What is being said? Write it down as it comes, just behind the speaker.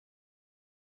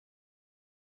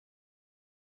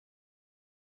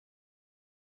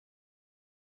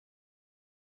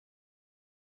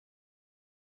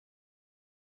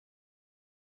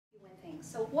things.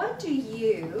 So what do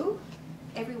you,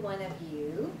 every one of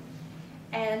you,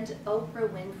 and Oprah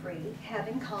Winfrey have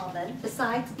in common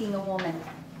besides being a woman,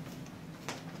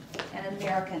 an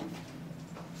American?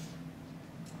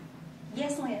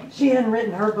 Yes, Lynn? She hadn't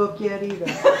written her book yet either.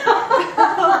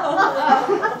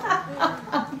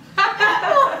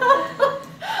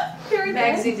 Very good.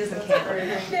 Magazine doesn't count.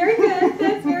 Very good.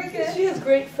 That's very good. She has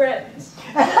great friends.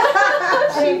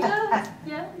 She does.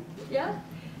 Yeah. Yeah.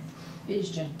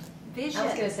 Vision. Vision. I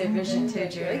was going to say vision too, Very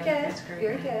Julia. good. That's great.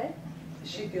 Very good.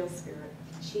 She feels spirit.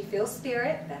 She feels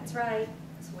spirit. That's right.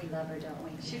 So we love her, don't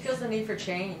we? She feels the need for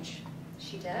change.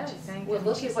 She does. Don't you think? Well, And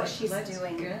look she's at what like, she's "Let's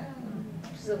doing. go."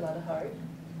 She's a lot of heart.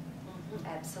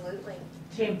 Absolutely.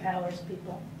 She empowers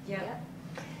people. Yeah. Yep.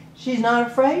 She's not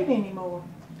afraid anymore.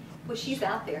 Well, she's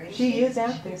out there. Isn't She is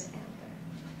out there. She's out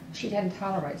there. She doesn't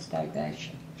tolerate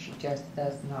stagnation. She just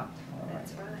does not tolerate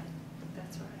That's it. right.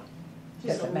 That's right.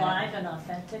 She's Doesn't alive and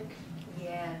authentic,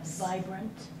 Yes.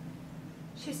 vibrant.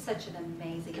 She's such an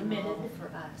amazing Committed. model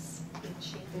for us, isn't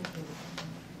she?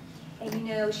 And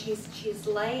you know, she's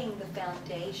laying the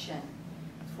foundation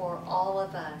for all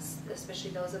of us, especially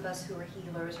those of us who are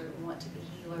healers or want to be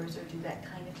healers or do that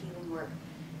kind of healing work.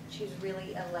 She's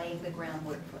really laying the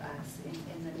groundwork for us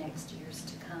in the next years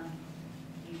to come.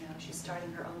 You know, she's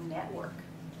starting her own network,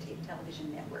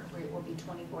 television network, where it will be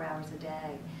 24 hours a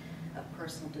day of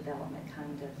personal development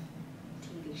kind of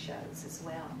TV shows as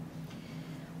well.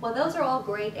 Well, those are all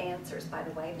great answers, by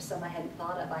the way. Some I hadn't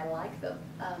thought of. I like them.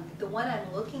 The one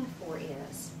I'm looking for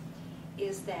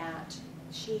is that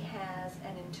she has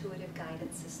an intuitive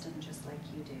guidance system just like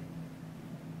you do.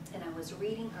 And I was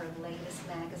reading her latest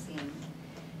magazine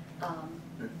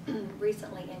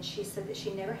recently, and she said that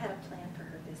she never had a plan for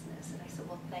her business. And I said,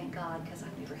 well, thank God, because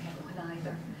I've never had one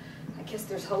either. I guess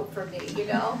there's hope for me, you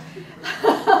know?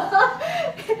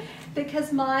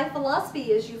 Because my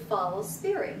philosophy is you follow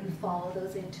spirit, you follow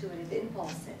those intuitive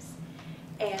impulses.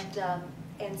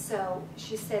 And so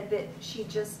she said that she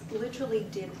just literally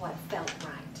did what felt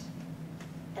right.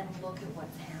 And look at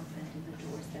what's happened and the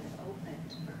doors that have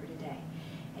opened for her today.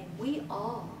 And we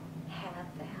all have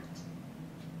that.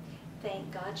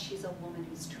 Thank God she's a woman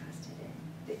who's trusted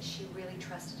it. That she really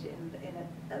trusted it in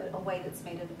a way that's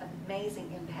made an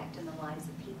amazing impact in the lives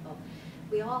of people.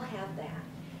 We all have that.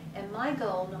 And my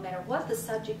goal, no matter what the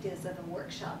subject is of the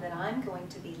workshop that I'm going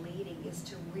to be leading, is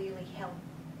to really help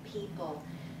people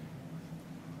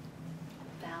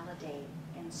validate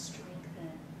and strengthen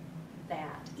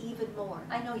that even more.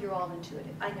 I know you're all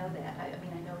intuitive. I know that. I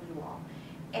mean, I know you all.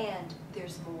 And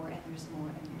there's more, and there's more,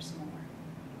 and there's more.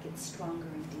 It gets stronger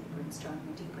and deeper and stronger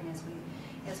and deeper. And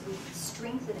as we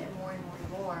strengthen it more and more and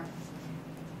more,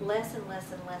 less and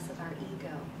less and less of our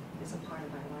ego is a part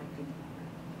of our life anymore.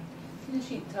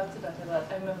 She talks about that a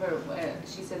lot. I remember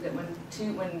she said that when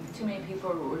too many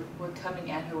people were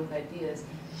coming at her with ideas,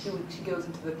 she goes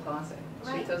into the closet.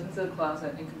 Right. She goes into the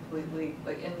closet and completely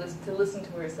to listen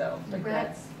to herself. Like right.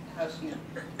 That's how she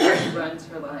runs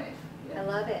her life. Yeah. I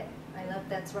love it. I love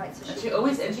that's right. So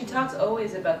she talks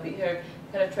always about her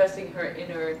kind of trusting her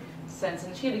inner sense.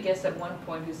 And she had a guest at one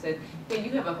point who said, "Hey,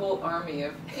 you have a whole army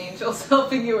of angels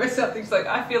helping you," or something. She's like,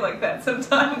 "I feel like that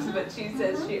sometimes," but she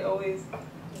says she always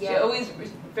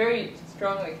very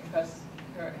strongly trusts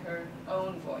her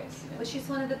own voice. Well, she's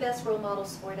one of the best role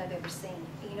models for it I've ever seen.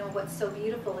 You know, what's so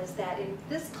beautiful is that in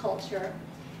this culture,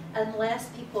 unless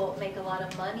people make a lot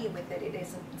of money with it, it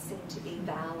doesn't seem to be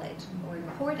valid or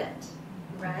important,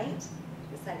 right?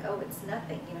 It's like, oh, it's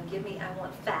nothing. You know, I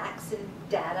want facts and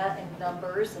data and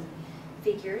numbers and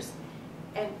figures.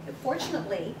 And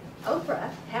fortunately,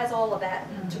 Oprah has all of that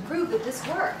to prove that this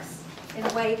works in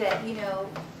a way that, you know,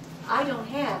 I don't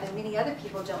have and many other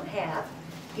people don't have.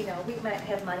 You know, we might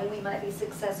have money, we might be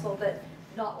successful, but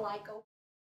not like Oprah.